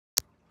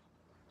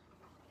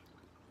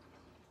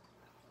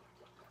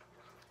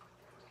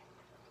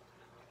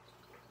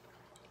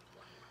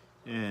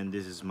And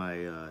this is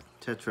my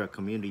Tetra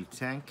community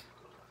tank.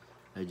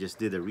 I just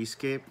did a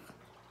rescape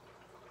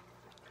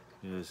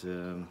because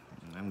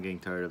I'm getting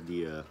tired of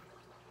the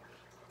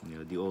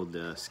the old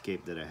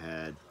scape that I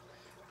had.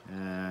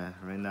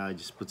 Right now I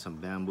just put some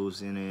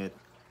bamboos in it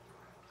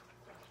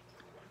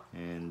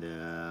and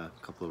a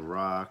couple of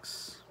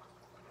rocks,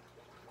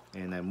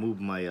 and I moved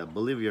my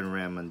Bolivian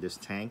ram on this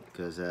tank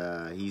because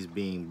he's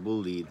being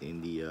bullied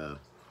in the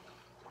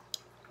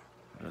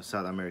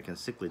South American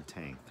cichlid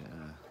tank.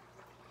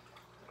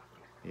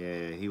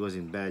 Yeah, he was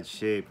in bad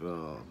shape.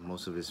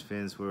 Most of his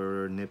fins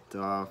were nipped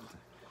off,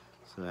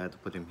 so I had to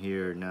put him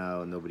here.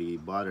 Now nobody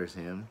bothers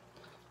him,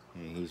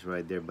 and he's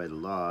right there by the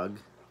log.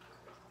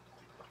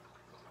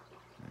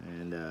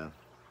 And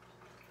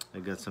I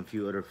got some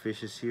few other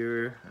fishes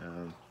here,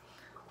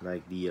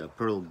 like the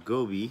pearl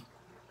goby,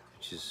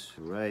 which is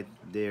right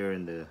there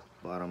in the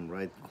bottom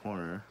right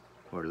corner,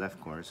 or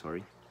left corner,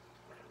 sorry.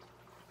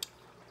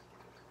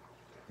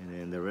 And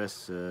then the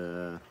rest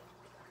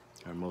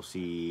are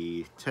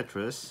mostly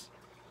tetras.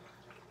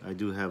 I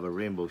do have a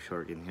rainbow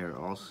shark in here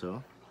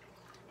also.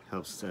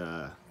 Helps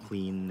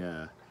clean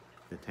the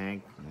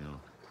tank. You know,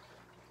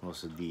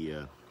 most of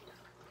the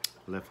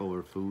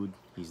leftover food.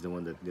 He's the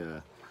one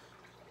that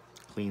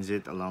cleans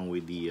it, along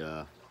with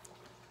the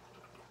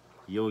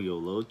yo-yo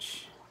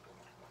loach.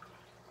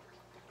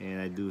 And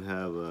I do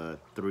have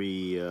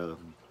 3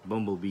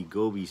 bumblebee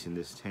gobies in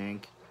this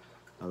tank,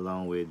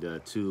 along with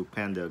 2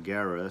 panda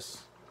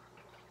garas.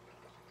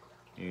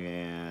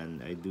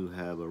 And I do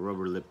have a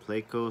rubber lip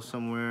pleco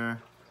somewhere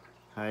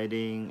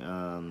hiding.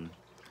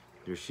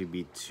 There should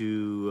be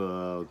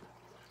 2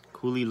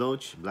 coolie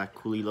loach, black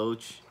coolie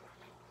loach,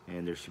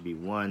 and there should be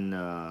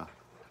 1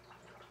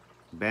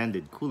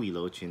 banded coolie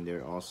loach in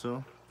there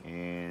also,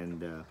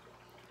 and a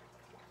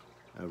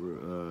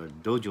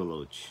dojo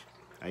loach.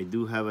 I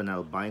do have an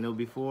albino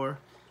before,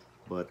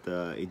 but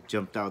it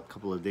jumped out a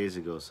couple of days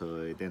ago, so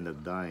it ended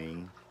up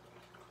dying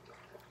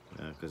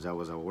because I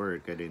was at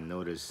work. I didn't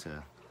notice.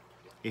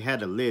 It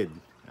had a lid,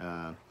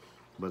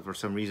 but for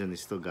some reason it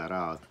still got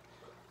out.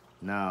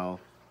 Now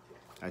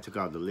I took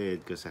out the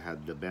lid because I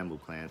had the bamboo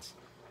plants,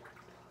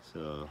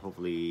 so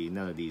hopefully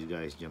none of these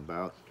guys jump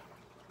out.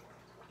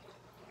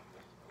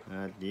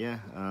 Yeah,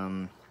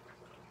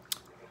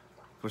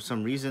 for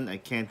some reason I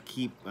can't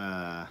keep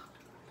not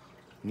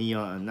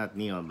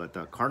neon,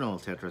 but cardinal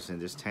tetras in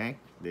this tank.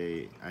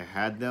 I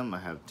had them. I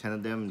have 10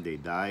 of them. They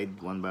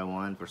died one by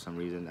one for some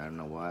reason. I don't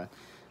know why.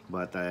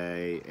 But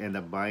I end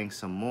up buying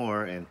some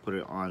more and put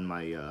it on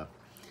my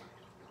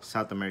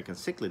South American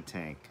cichlid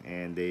tank,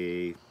 and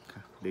they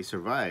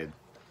survived,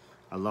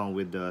 along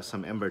with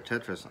some ember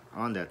tetras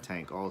on that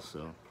tank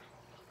also.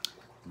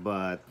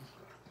 But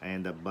I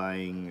end up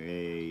buying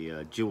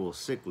a jewel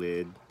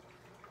cichlid,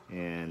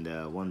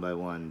 and one by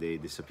one they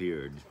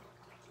disappeared.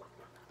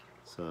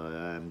 So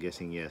I'm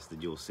guessing, yes, the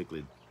jewel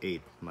cichlid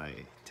ate my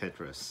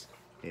tetras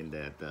in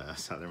that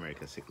South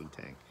American cichlid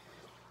tank.